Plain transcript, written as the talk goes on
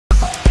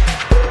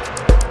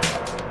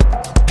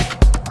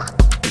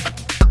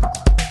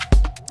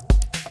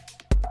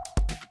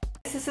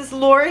This is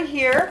Laura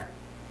here.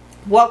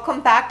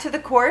 Welcome back to the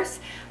course.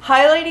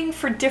 Highlighting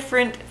for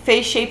different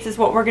face shapes is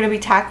what we're going to be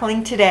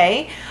tackling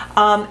today.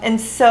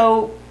 And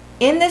so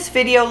in this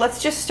video,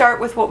 let's just start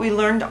with what we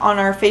learned on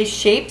our face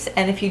shapes.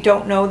 And if you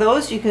don't know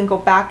those, you can go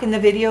back in the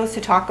videos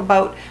to talk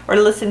about or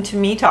listen to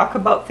me talk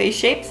about face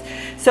shapes.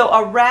 So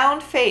a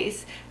round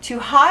face. To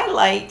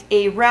highlight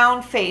a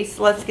round face,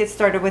 let's get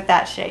started with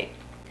that shape.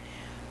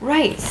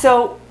 Right,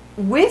 so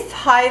with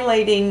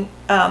highlighting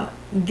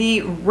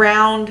the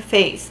round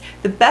face,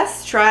 the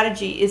best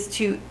strategy is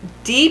to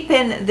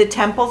deepen the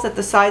temples at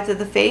the sides of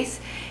the face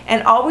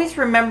and always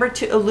remember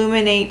to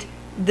illuminate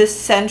the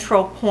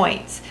central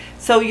points.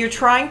 So you're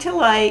trying to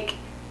like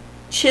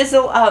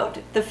chisel out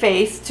the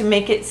face to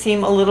make it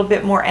seem a little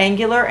bit more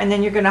angular, and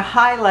then you're going to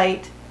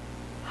highlight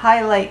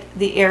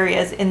the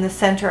areas in the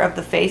center of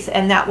the face,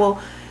 and that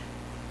will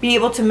be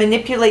able to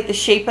manipulate the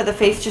shape of the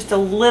face just a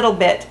little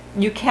bit.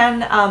 You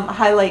can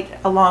highlight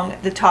along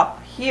the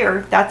top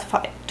here, that's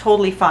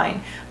totally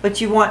fine,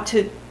 but you want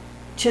to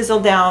chisel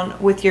down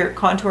with your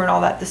contour and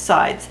all that, the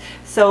sides.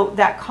 So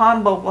that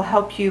combo will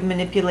help you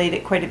manipulate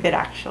it quite a bit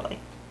actually.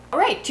 All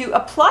right, to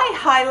apply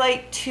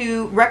highlight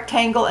to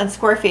rectangle and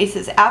square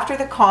faces after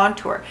the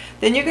contour,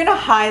 then you're going to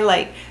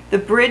highlight the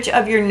bridge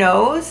of your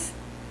nose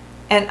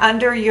and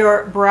under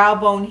your brow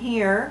bone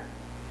here,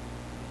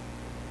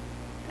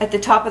 at the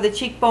top of the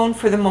cheekbone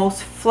for the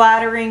most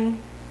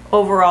flattering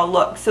overall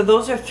look. So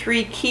those are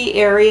three key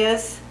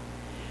areas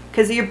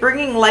because you're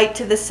bringing light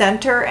to the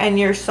center and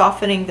you're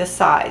softening the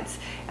sides.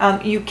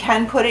 You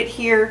can put it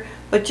here,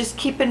 but just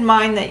keep in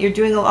mind that you're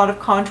doing a lot of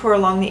contour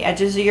along the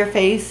edges of your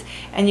face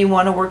and you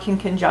want to work in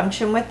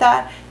conjunction with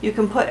that. You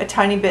can put a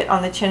tiny bit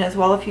on the chin as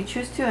well if you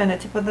choose to, and the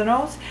tip of the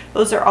nose.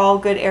 Those are all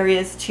good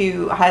areas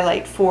to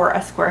highlight for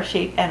a square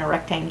shape and a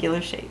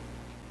rectangular shape.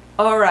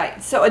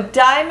 Alright, so a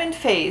diamond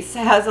face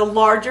has a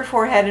larger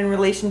forehead in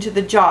relation to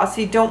the jaw, so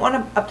you don't want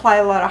to apply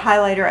a lot of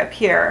highlighter up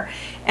here.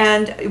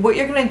 And what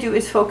you're going to do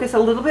is focus a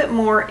little bit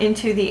more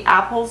into the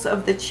apples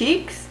of the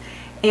cheeks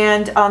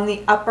and on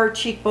the upper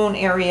cheekbone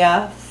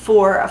area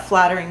for a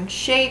flattering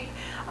shape.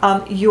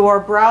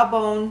 Your brow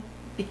bone,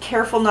 be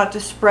careful not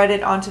to spread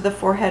it onto the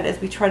forehead as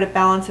we try to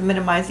balance and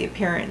minimize the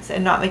appearance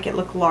and not make it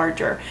look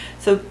larger.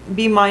 So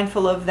be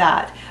mindful of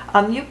that.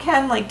 You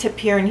can like tip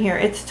here and here,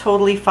 it's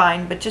totally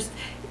fine, but just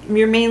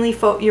you're mainly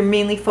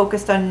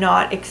focused on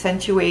not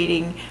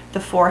accentuating the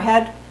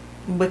forehead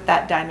with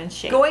that diamond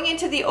shape. Going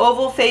into the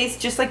oval face,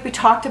 just like we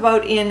talked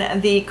about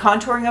in the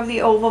contouring of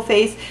the oval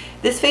face,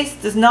 this face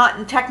does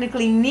not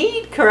technically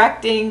need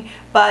correcting,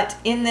 but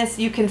in this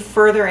you can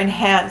further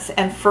enhance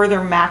and further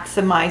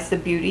maximize the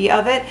beauty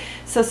of it.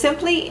 So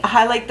simply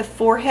highlight the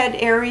forehead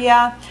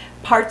area,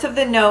 parts of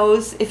the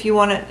nose. If you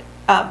want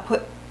to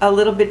put a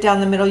little bit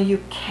down the middle,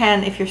 you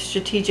can if you're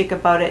strategic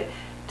about it,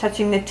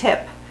 touching the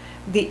tip,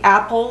 the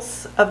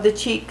apples of the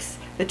cheeks,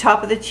 the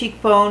top of the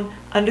cheekbone,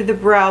 under the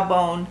brow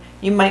bone.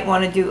 You might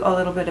want to do a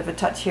little bit of a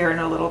touch here and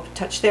a little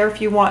touch there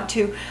if you want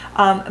to,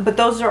 but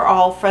those are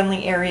all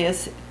friendly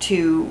areas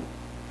to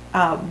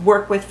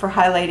work with for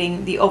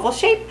highlighting the oval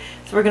shape.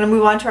 So we're going to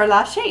move on to our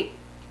last shape.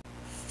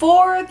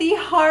 For the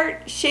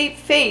heart-shaped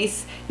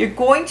face, you're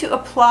going to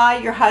apply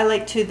your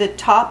highlight to the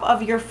top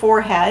of your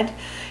forehead.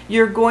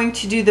 You're going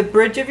to do the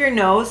bridge of your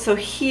nose, so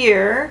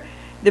here,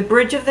 the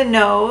bridge of the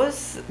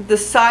nose, the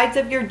sides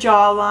of your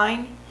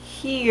jawline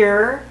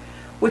here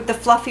with the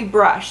fluffy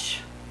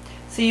brush.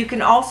 So you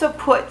can also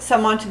put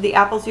some onto the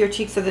apples of your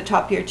cheeks or the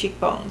top of your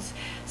cheekbones.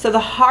 So the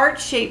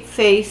heart-shaped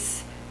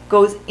face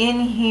goes in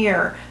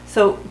here.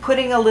 So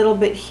putting a little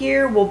bit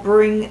here will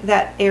bring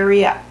that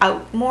area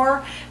out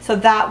more. So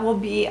that will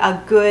be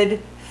a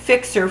good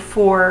fixer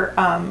for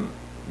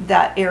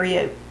that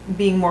area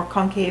being more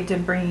concaved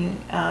and bringing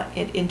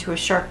it into a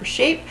sharper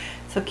shape.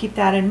 So keep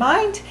that in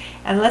mind,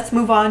 and let's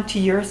move on to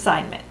your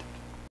assignment.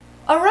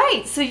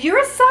 Alright, so your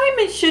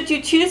assignment, should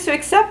you choose to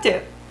accept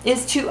it,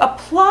 is to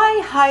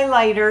apply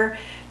highlighter.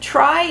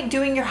 Try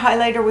doing your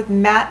highlighter with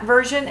matte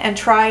version and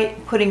try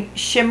putting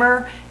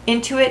shimmer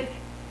into it.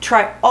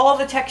 Try all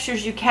the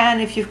textures you can.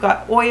 If you've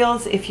got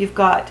oils, if you've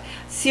got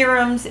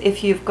serums,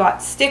 if you've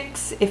got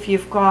sticks, if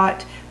you've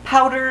got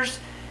powders,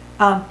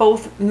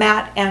 both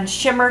matte and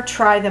shimmer,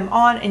 try them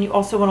on. And you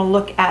also want to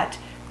look at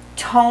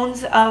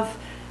tones of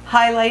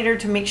highlighter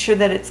to make sure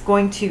that it's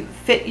going to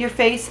fit your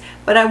face,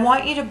 but I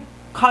want you to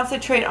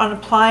concentrate on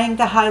applying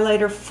the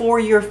highlighter for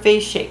your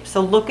face shape.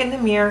 So look in the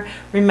mirror,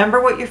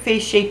 remember what your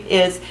face shape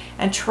is,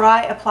 and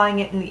try applying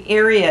it in the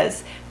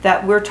areas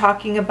that we're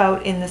talking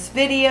about in this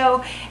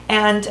video.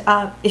 And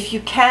if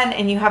you can,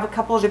 and you have a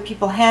couple other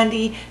people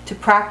handy to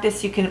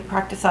practice, you can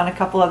practice on a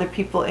couple other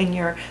people in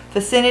your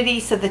vicinity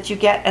so that you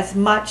get as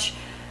much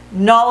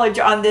knowledge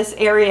on this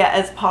area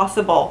as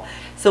possible.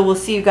 So we'll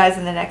see you guys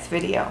in the next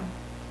video.